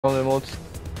only modes.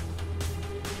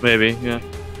 Maybe, yeah.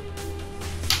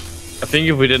 I think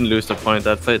if we didn't lose the point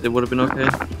that fight, it would have been okay.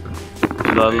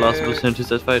 The last percentage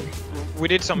that fight. We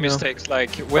did some mistakes,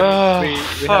 like when we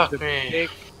had the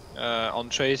pick on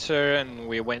Tracer and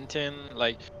we went in,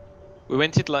 like we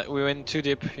went too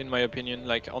deep in my opinion,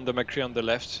 like on the McCree on the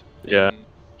left. Yeah. And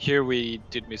here we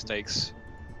did mistakes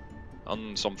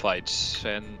on some fights,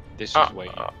 and this is why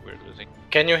we're losing.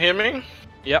 Can you hear me?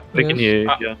 Yeah. We can hear you,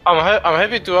 yeah. I'm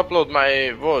happy to upload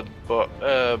my VOD,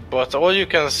 but all you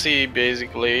can see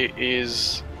basically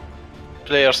is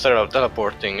players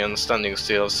teleporting and standing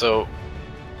still. So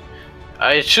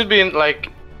it should be in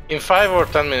 5 or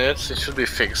 10 minutes. It should be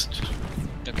fixed.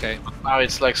 Okay. Now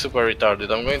it's like super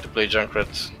retarded. I'm going to play Junkrat,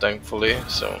 thankfully,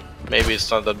 so maybe it's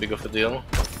not that big of a deal.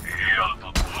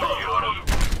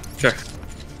 Sure.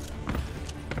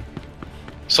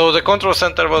 So the control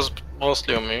center was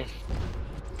mostly on me.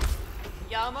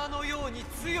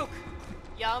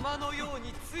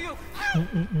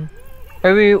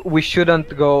 Maybe we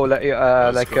shouldn't go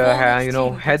you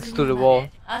know, heads to the wall.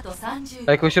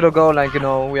 Like we should go like, you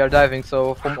know, we are diving,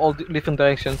 so from all different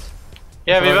directions.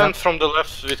 Yeah, we went from the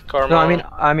left with Karma. No,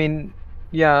 I mean,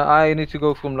 yeah, I need to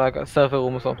go from like a server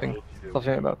room or something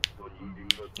like that.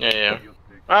 Yeah.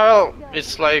 Well,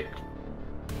 it's like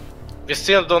we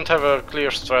still don't have a clear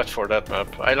strat for that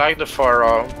map. I like the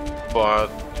far but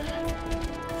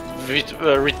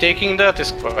retaking that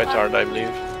is quite hard, I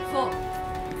believe. 4,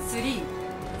 3,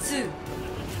 2,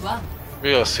 1.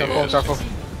 We'll see.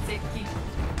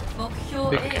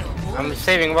 I'm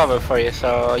saving bubble for you,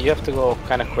 so you have to go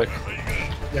kind of quick.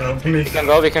 Yeah, we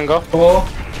can go. 4,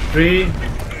 3,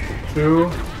 2,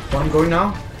 1, going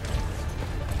now.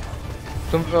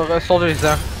 Some soldier is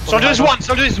there. Soldier is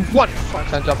one!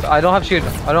 Can't jump. I don't have shield.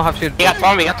 We got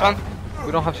one. We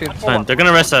don't have shield. Fine, they're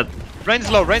gonna rest that. Rain's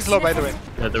low by the way.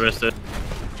 Yeah, the rest it.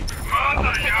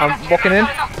 I'm walking in.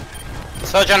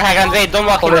 Soldier and Hagan, wait, don't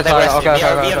walk in that aggressive.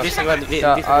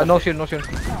 Okay. No shield.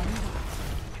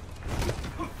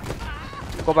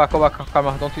 Go back,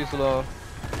 Karma, don't use the...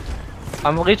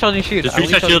 I'm recharging shield. Just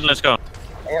recharge shield and let's go.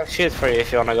 I have shield for you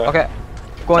if you wanna go. Okay.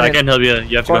 Go on in. I can help you,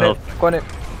 you have to go help. Go on in.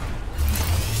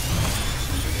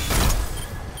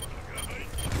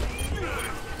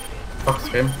 Fuck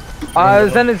scrim.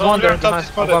 Zen is one there. Go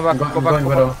back.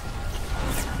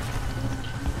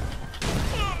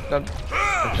 Done.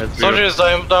 Soldier is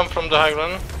down from the high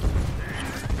ground.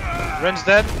 Ren's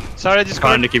dead. Sorry,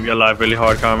 Trying to keep you alive really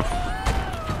hard, Karma.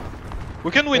 We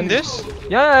can win this.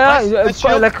 Yeah. Nice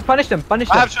Like punish them. I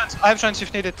have chance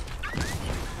if needed.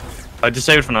 I just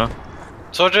save it for now.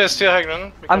 Soldier is still high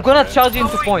ground. I'm gonna charge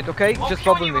into point, okay? Just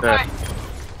bubble me. Yeah.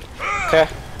 Okay.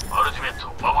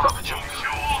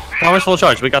 Karma's full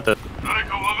charge, we got this.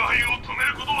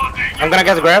 I'm gonna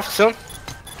get grabbed soon.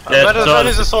 Yeah, That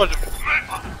is a soldier.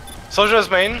 Soldier's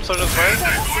main. Nice.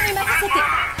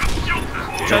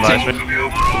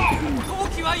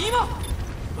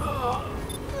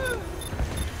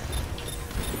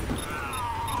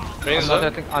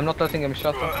 I'm not letting him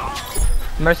shot.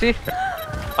 Mercy?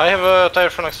 I have a tire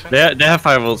for next fight. They have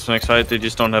 5 volts next fight, they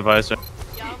just don't have visor.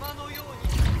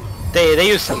 They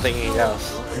use something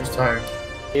else. Just tired.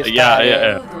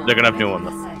 Yeah. They're gonna have new one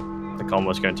though. Like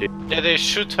almost guaranteed. Yeah, they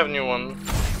should have new one.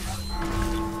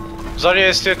 Zarya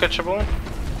is still catchable.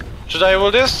 Should I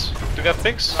ult this to get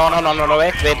picks? No,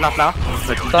 wait, not now.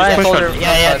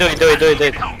 Yeah, do it.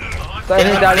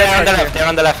 They're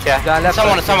on the left, yeah.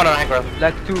 Someone on aggro.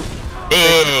 Like 2.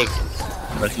 Big.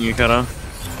 Letting you cut off.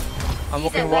 I'm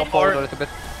walking forward a little bit.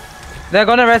 They're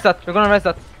gonna rest that.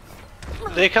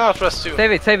 They cannot rest you.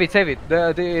 Save it.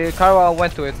 The Karawa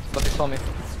went to it, but he saw me.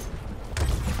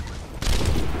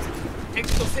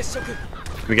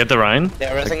 We get the Ryan?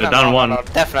 They're down one.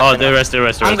 Definitely. Oh, they rest.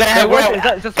 I'm gonna have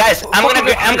guys, I'm gonna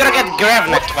get grab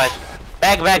next fight.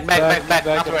 Back.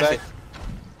 Not worth it.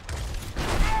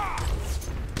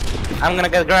 I'm gonna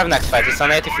get grab next fight. It's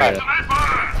on 85.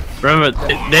 Remember,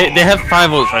 they have 5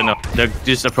 volts right now. They're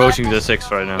just approaching the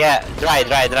 6 right now. Yeah, dry.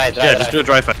 Yeah, just do a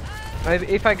dry fight. Maybe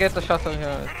if I get the shot on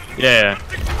here. Yeah.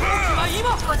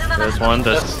 There's one.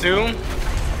 That's 2.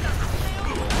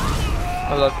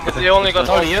 They only got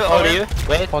all you.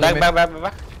 Wait,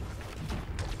 back.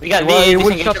 We got maybe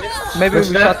we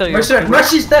shatter you.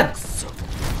 Mercy's dead!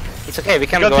 It's okay, we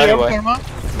can go anyway.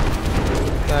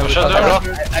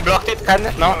 I blocked it, can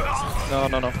it? No.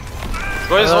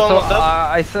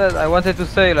 I said I wanted to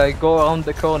say like go around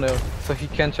the corner so he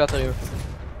can't shatter you.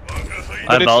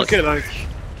 But it's okay, like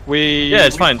Yeah,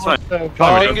 it's fine.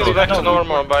 Ping is back to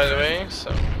normal, by the way.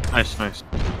 So Nice.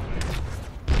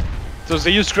 So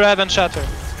they use grab and shatter.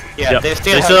 Yeah, they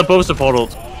still have both the portal.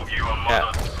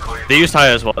 Yeah. They use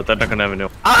tire as well. They're not gonna have no.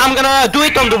 I'm gonna do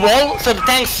it on the wall so the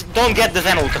tanks don't get the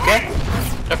Zen ult, okay?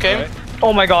 Okay.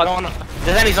 Oh my god. No.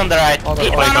 The Zen is on the right. Oh, No.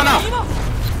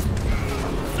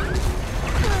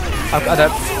 I've got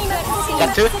that.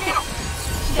 Got two.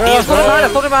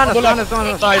 Sorry behind us.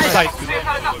 Side.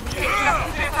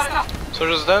 So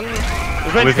just then.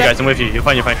 I'm with you guys. I'm with you. You're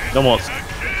fine. You're fine. No more.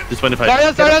 Just 25.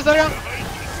 Zarya!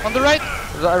 On the right!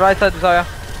 Right side, Zaya.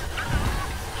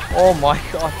 Oh my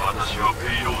god.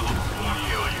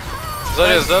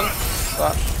 Zarya is done.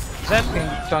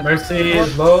 Zen. Mercy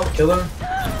is low. Kill him.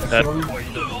 Dead. Kill him.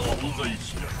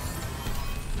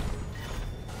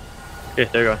 Okay,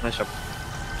 there you go. Nice job.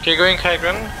 Okay, going high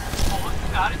ground.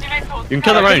 You can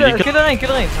kill the range. Kill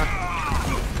the rain.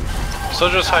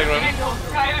 Soldier's high ground.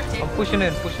 I'm pushing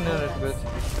in a little bit.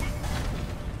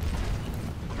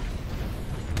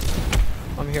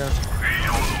 I'm here.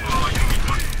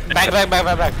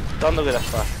 Back. Don't do that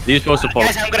far. These supposed to pull.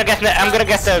 Guys, I'm gonna get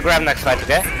the grab next fight,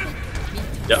 okay?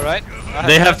 Yeah. Alright.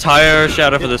 They have tire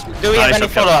shadow for this. Do we have any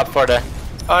follow up for the?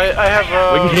 I have.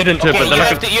 We can hit into it, Okay,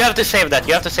 but then you have to save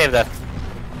that.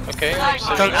 Okay.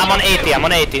 So I'm on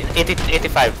 80,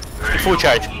 85. Full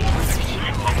charge.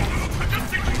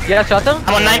 Yeah, shutter.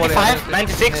 I'm on 95,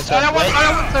 96. Zarya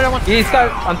one! He's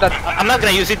got. I'm dead. I'm not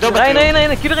gonna use it though, but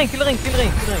No. Kill the rain.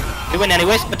 you win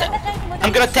anyways. But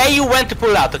I'm gonna tell you when to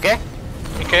pull out, okay?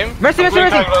 Okay. Mercy. I'm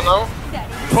going high ground now.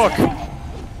 Fuck!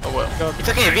 Oh well. It's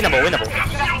okay, winnable.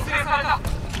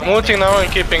 I'm ulting now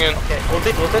and keeping in. Okay, ult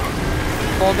it.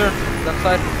 Soldier, left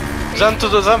side.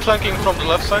 Zen flanking from the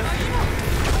left side.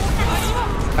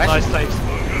 Nice.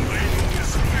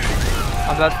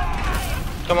 I'm dead.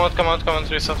 Come on.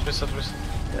 Reset.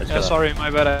 Yeah, sorry, my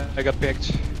bad. I got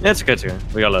picked. Yeah, it's okay.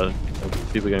 We got a lot of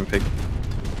people getting picked.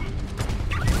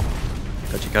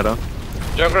 Got you, Kato.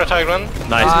 Junkrat high ground.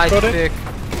 Nice. Nice pick.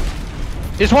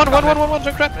 He's one,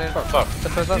 Junkrat. Fuck.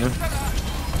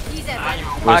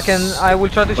 I will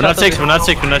try to We're not shut six. We're not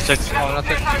six. Oh, not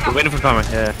six. We're waiting for Palmer.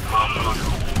 Yeah.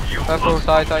 Careful,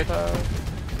 side.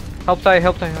 Help tie.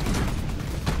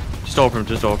 Just open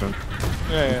him.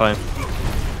 Yeah. Fine.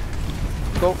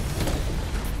 Go.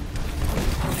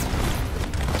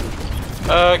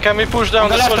 Can we push down On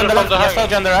the the left, soldier on the from left. the Yeah, high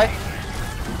soldier on the right.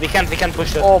 We can't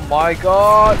push it. Oh my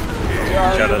god.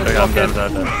 Yeah, Shut up. I'm dead.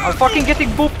 I'm fucking getting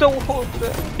booped though.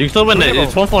 You can still win it.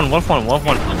 It's 1-1.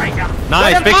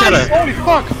 Nice. Big shadow. Holy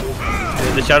fuck!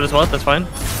 The shadow as well. That's fine.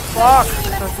 Fuck.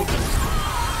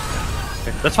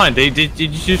 Okay, that's fine. They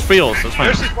just use 3 ults. That's fine.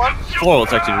 Mercy's one. 4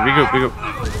 ults actually. Regroup.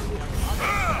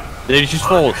 They just use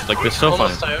 4 ults. Like they're so fine.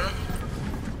 Almost tire.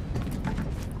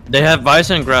 They have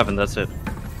Visor and Grav, and that's it.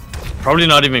 Probably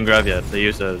not even Grav yet. They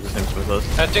use the same with us.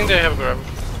 I think they have grab.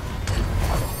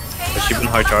 Has she been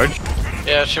high charge?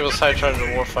 Yeah, she was high charge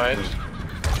in war fight.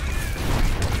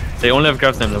 They only have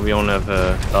Grav then, we only have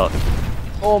Ballot.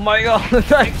 Oh my god.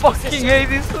 I fucking hate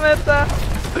this meta.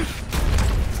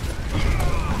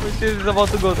 This shit is about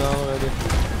to go down already.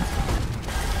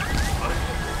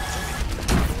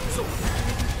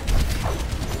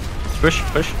 Push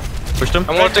them.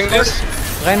 I'm ulting this.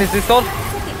 Rain is destroyed.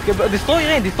 Destroy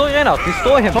Rain out.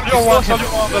 Destroy him. Soldier one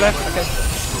on the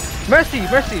left. Mercy,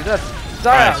 that's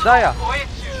Zaya.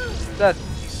 That.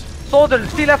 Soldier,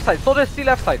 see left side.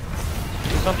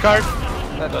 He's on card.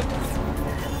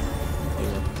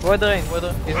 Where the Rain?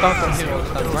 He's coming from here this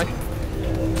time, right?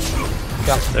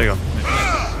 Yeah. There you go.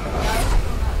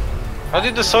 How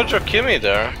did the soldier kill me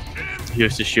there? He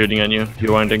was just shooting at you.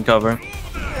 You weren't in cover.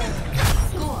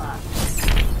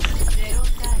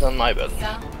 Not my bad.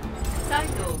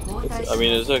 I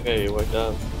mean, it's okay. You worked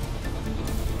out.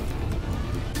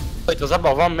 It was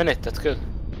about 1 minute. That's good.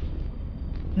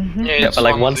 Yeah, it's but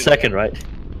like 1 1 second, right?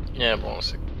 Yeah, 1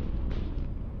 second.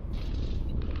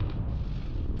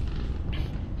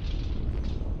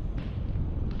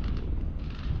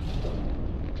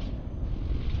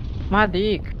 My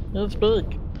dick. It's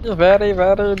big. It's very,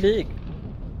 very big.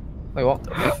 Wait, what?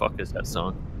 What the fuck is that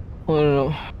song? I don't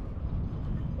know.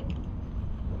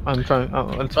 I'm trying. Oh,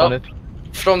 let's find it.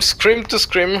 From scrim to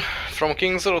scrim, from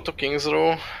King Zero to King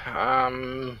Zero,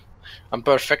 I'm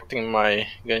perfecting my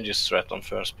Genji strat on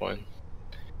first point.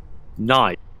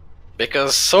 Nice.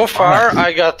 Because so far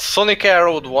I got Sonic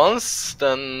Arrowed once,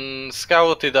 then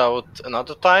scouted out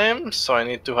another time, so I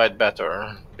need to hide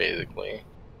better, basically.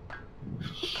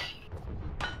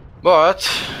 But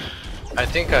I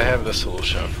think I have the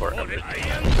solution for everything.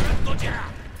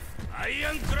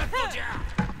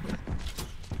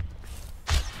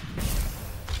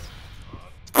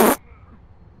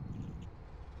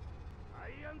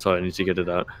 So I need to get it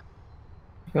out.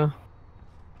 Yeah.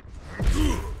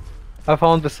 I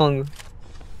found the song.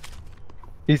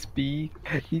 He's big.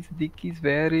 His dick is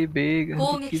very big.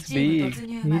 Dick is big.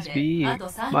 He's big.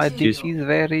 My dick is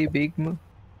very big.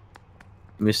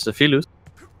 Mr. Philus,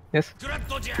 Yes.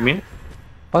 come here.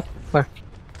 What? Where?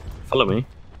 Follow me.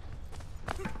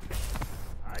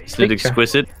 Isn't it Picture.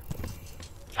 exquisite?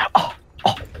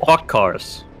 Fuck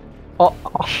cars. Oh.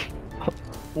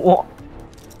 What?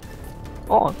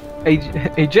 Oh.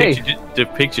 AJ. The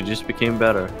picture just became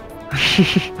better.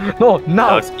 No, Now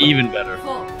now. it's even better.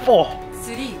 4.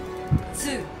 3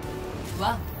 2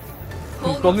 1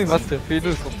 Who's called me Master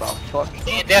Philus? What the fuck?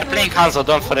 They're playing Hanzo,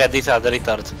 don't forget these are the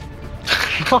retards.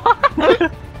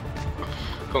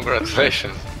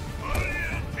 Congratulations.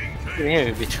 Give me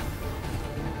here, bitch.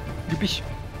 You bitch.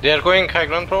 They are going high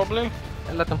ground probably.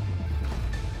 Let them.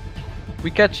 We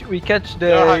catch the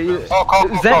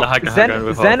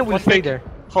Zen will stay there.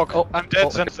 Fuck. Oh, I'm dead. oh.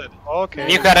 Zen said.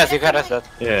 Okay. You got us that.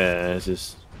 Yeah, it's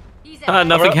just...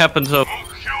 nothing happened, so...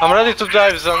 I'm ready to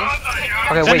dive, Zen.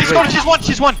 Okay, Zen, wait.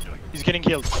 she's one. He's getting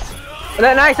killed.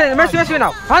 Nice, mercy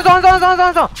now.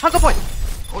 Hanzo point.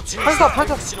 Hands up. I'm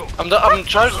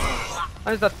charged.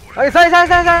 Hands that.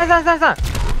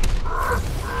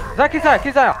 Okay,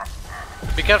 sorry. Zach.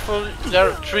 Be careful,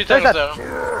 there are 3 tanks that?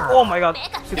 there. Oh my god.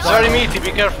 It's very meaty,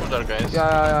 be careful there, guys.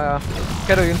 Yeah.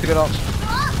 Kero, you need to get out.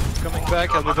 Coming back.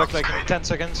 I'll be back like in 10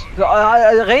 seconds.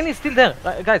 Rain is still there.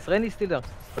 Guys, Rain is still there.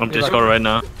 I'm Discord right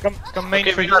now. Come main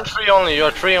Okay, for you are 3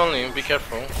 only, be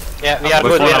careful. Yeah, we are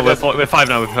We're good. 4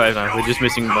 now, we're 5 now, We're just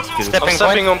missing Master Philus. Step- I'm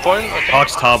stepping on point. Okay.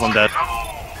 Hog's top, I'm dead.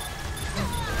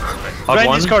 Hog Rain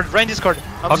 1. Discord.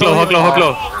 Hog low.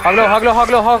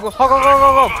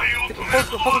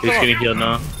 Hog. He's getting healed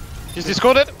now. He's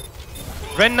discorded.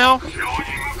 Ren now.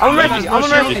 I'm ready. In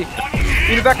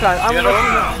the backline. I'm ready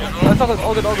now. That's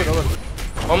all good.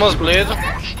 Almost bleed.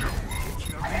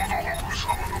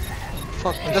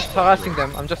 Fuck, I'm just harassing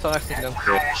them.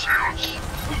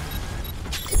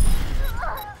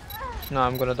 No,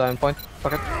 I'm gonna die on point.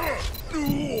 Fuck it.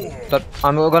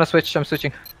 I'm gonna switch. I'm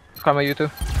switching. Karma, you too.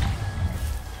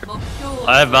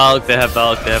 I have Valk, they have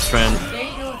Trend.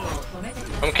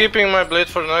 I'm keeping my blade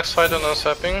for the next fight and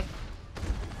unswapping.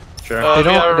 Sure.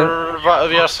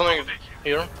 We are summoning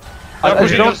here.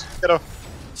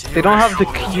 They don't have the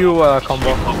Q combo.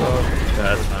 So. Yeah,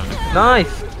 that's fine.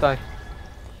 Nice. Die.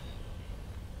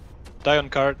 Die on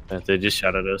card. Yeah, they just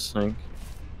shot at us, I think.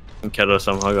 And Keto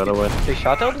somehow got away. They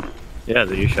shot out? Yeah,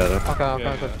 they just shot at. Okay,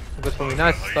 Yeah. good for me.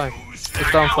 Nice. Die.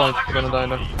 It's down point. You're gonna die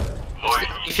now.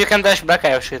 If you can dash back, I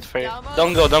have shit for you.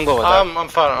 Don't go with that. I'm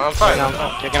fine.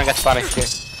 Yeah. You're gonna get punished here.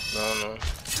 No.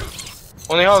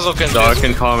 Only Hanzo can Dark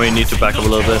and Kami need to back up a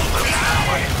little bit.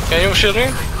 Can you shield me?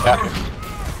 Yeah.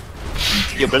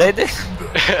 You blade this?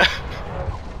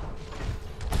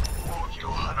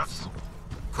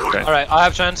 Okay. Alright, I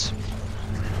have chance.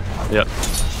 Yep.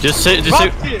 Just sit.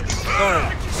 Careful.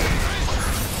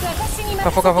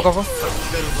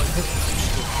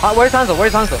 Where's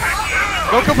Hanzo?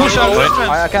 Go push out. Wait.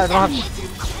 I don't have.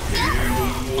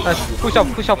 Nice. Push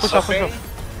up.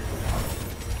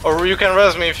 Or you can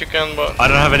res me if you can, but... I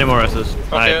don't have any more S's.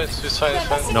 Okay, it's fine.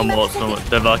 No more.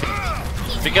 They're Valk.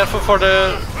 Be careful for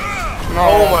the... No.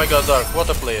 Oh my god, Dark, what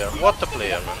a player, man.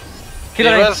 They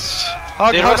Kill res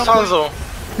Hanzo.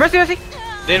 Mercy.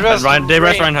 They res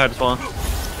Reinhardt as well.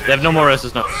 They have no more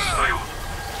S's now.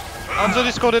 Hanzo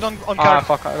discorded on Ah, card.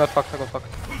 fuck. I got fucked.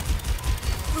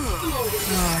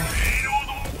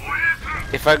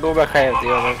 If I go back, I have the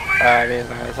other.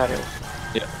 Sorry.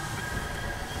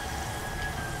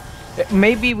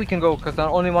 Maybe we can go, because there's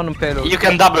only one on payload. You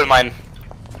can double mine.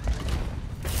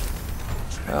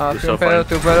 You're 2 so on payload,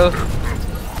 2 payload.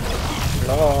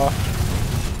 No.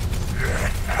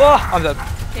 Oh, I'm dead.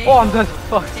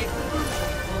 Fuck.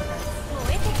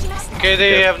 Okay,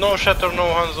 they have no shatter, no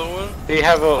Hanzo. Do you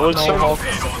have a ult? No,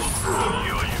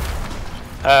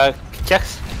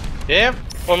 Tyex? Yeah,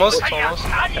 almost.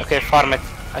 Okay, farm it.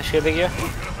 I'm shielding you.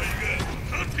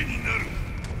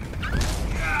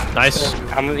 Nice.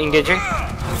 I'm engaging.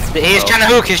 He's trying to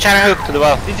hook to the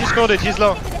wall. He's discorded, he's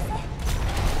low.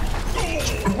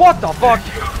 What the fuck?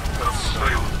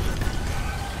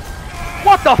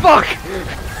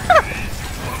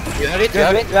 You heard it?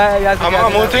 Yeah.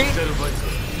 I'm ulting.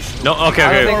 No,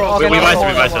 okay. We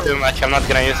vice it. Too much, I'm not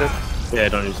gonna use it. Yeah,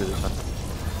 don't use it this time.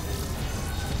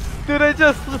 Dude, I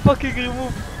just fucking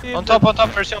removed him. On top,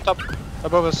 Mercy on top.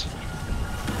 Above us.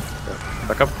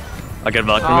 Back up. I'll get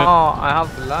Valk from Oh, I have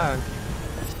the lag.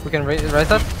 We can raise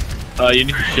that? it. You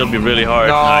need to shield me really hard.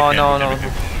 No.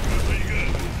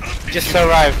 Just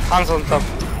survive. Hands on top.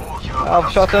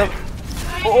 I've shot him.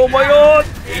 Oh my god!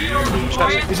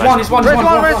 He's one. Raise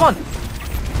one!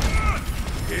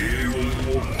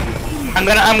 I'm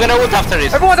gonna ult after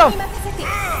this. Everyone down!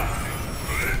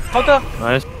 Counter!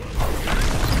 Nice.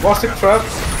 Was it trap?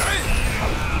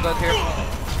 Got here.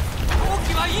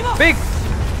 Big!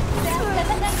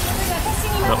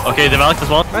 No, okay, the Valk as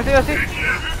well. I see.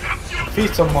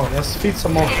 Feed some more, yes, feed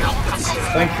some more.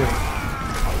 Thank you.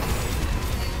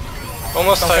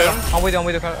 Almost tired. I'm with you.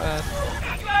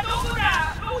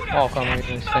 Oh, come on,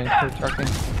 you're insane. Tracking.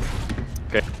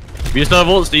 Okay. We use no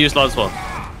volts, they use lots as well.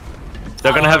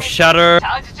 They're gonna have Shatter,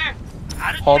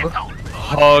 Hog.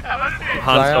 Hog,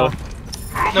 Hanzo.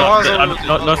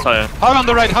 No Saya. Hug on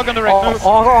the right, hug on the right.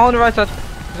 Oh, on the right side.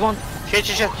 There's one. Shit.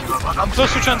 I'm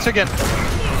close to chance again.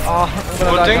 Oh, I'm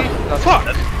gonna die. Fuck!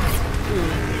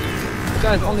 This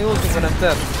guy's only ulting when I'm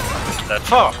dead.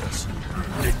 Fuck.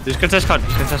 Just contest card.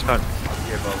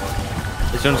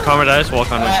 As soon as Karma dies,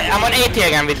 walk on it. I'm on 80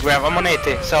 again with Grav. I'm on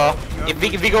 80. So if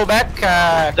we go back,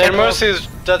 Their Mercy is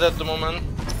dead at the moment.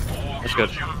 That's good.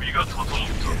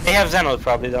 they have Xenol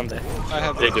probably, don't they?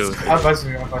 They do. I'm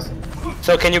fighting.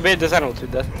 So can you bait the Xenol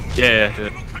with that? Yeah, do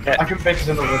it. I can bait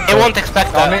Xenol with They won't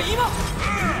expect that.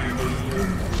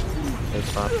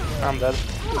 It's fine. I'm dead.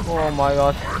 Oh my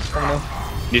god. Come on.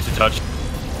 Need to touch.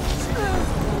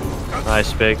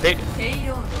 Nice pick.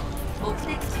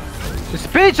 This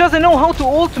bitch doesn't know how to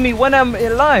ult me when I'm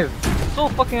alive. It's so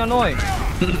fucking annoying.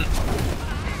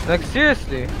 Like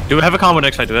seriously. Do we have a combo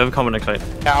next fight? Yeah,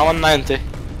 I'm on 90.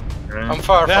 I'm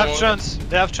far They from have chance.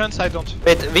 They have chance. I don't.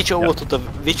 Wait, which ult to the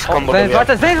which combo do Zayn we have?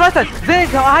 right side. Zayn,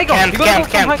 high ground.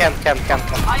 Can't.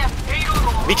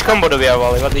 Which combo do we have,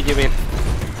 Wally? What did you mean?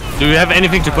 Do we have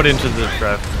anything to put into the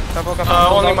draft?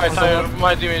 only my tire,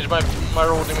 my damage, my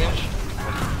roll damage.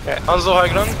 Okay. Hanzo high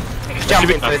ground. Jump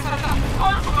into it.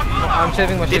 I'm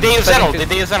saving my Did shield.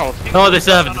 they use Xenol? No, they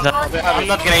still have it. I'm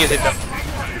not gonna use it though.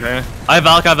 Okay. I have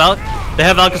Valk. They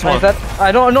have Valk as well.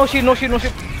 I don't. No shield.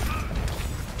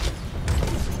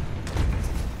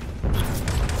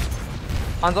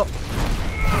 Hands up.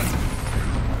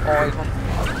 Oh, he's one.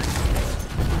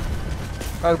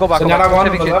 Go back.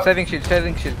 Saving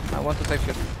shield. I want to save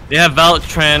shield. They have Valk,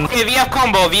 Tran. Okay, we have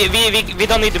combo. We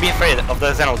don't need to be afraid of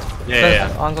the Xenol. Yeah.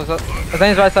 Hands up.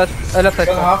 Zayn's right side. Left side.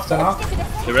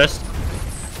 10.5. The rest.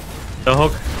 The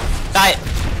hook. Die.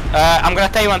 I'm gonna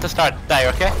tell you when to start. Die,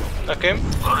 okay? Okay.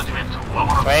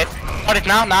 Wait. Start it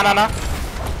now. No.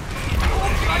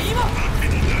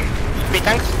 3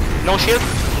 tanks. No shield.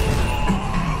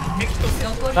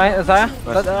 Zaya. Zen.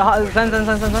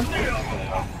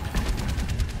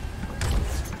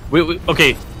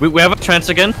 Okay. We have a trance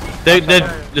again.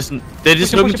 Listen. They're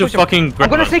just looking to fucking. I'm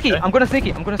gonna sneaky.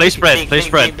 Play spread.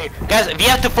 Guys, we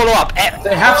have to follow up.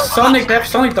 They have Sonic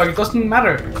dog, it doesn't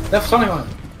matter. They have Sonic on it.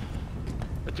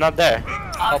 It's not there.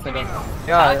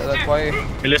 Yeah, that's why.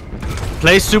 Okay, listen.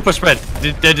 Play super spread.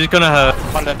 They're just gonna have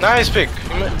Nice pick.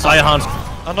 Saya Hans.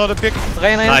 Another pick.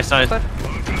 Nice.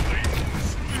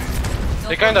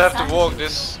 They kinda have to walk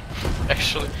this,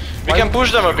 actually. We can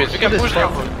push them a bit.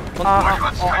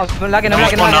 I'm lagging.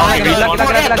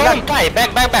 Don't die.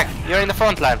 Back. You're in the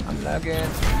front line. I'm lagging.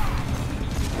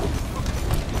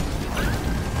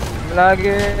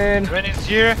 Ren's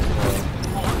here.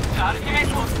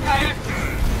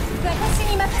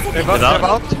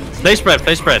 Without. Play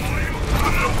spread.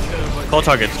 Call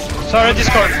targets. Sorry,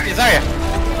 Discord. Zarya.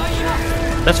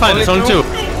 That's fine. It's only 2.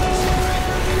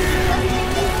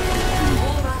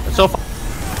 So far.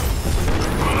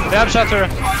 They have shatter. I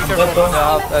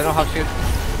don't have shield.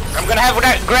 I'm gonna have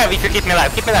that grab if you keep me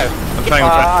alive. I'm trying.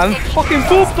 I'm fucking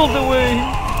pooped all the way.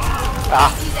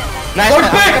 Nice.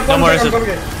 No more assist.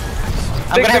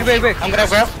 I'm gonna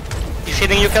grab. You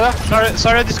shooting you, killer?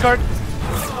 Sorry, Discord.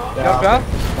 Yeah.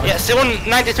 Yeah, still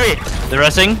 93. They're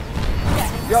resting.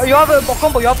 You have a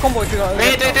combo. If you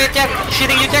Wait, Jack.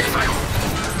 Shooting you, Jack.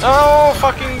 Oh,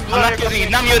 fucking. I'm not using it.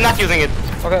 Now you're not using it.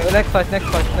 Okay, next fight.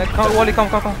 Wally, come.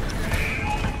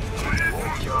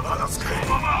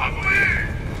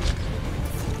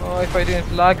 Oh, if I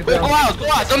didn't lag them. Go out.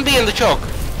 Don't be in the choke.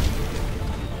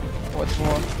 What's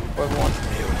more?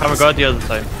 Have a guard the other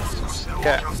side.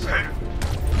 Okay.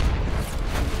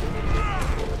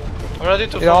 I'm ready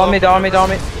to They're on me.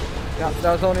 Yeah,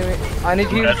 that's only me. I need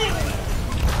heal.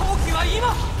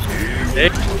 Okay.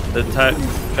 The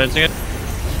fencing it.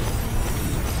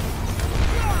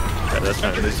 Yeah, that's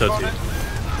fine. It's so easy.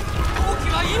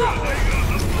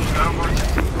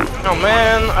 Oh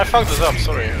man, I fucked this up.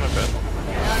 Sorry, my bad.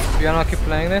 You wanna keep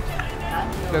playing it?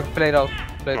 Play it out.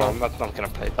 No, I'm not gonna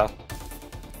play that.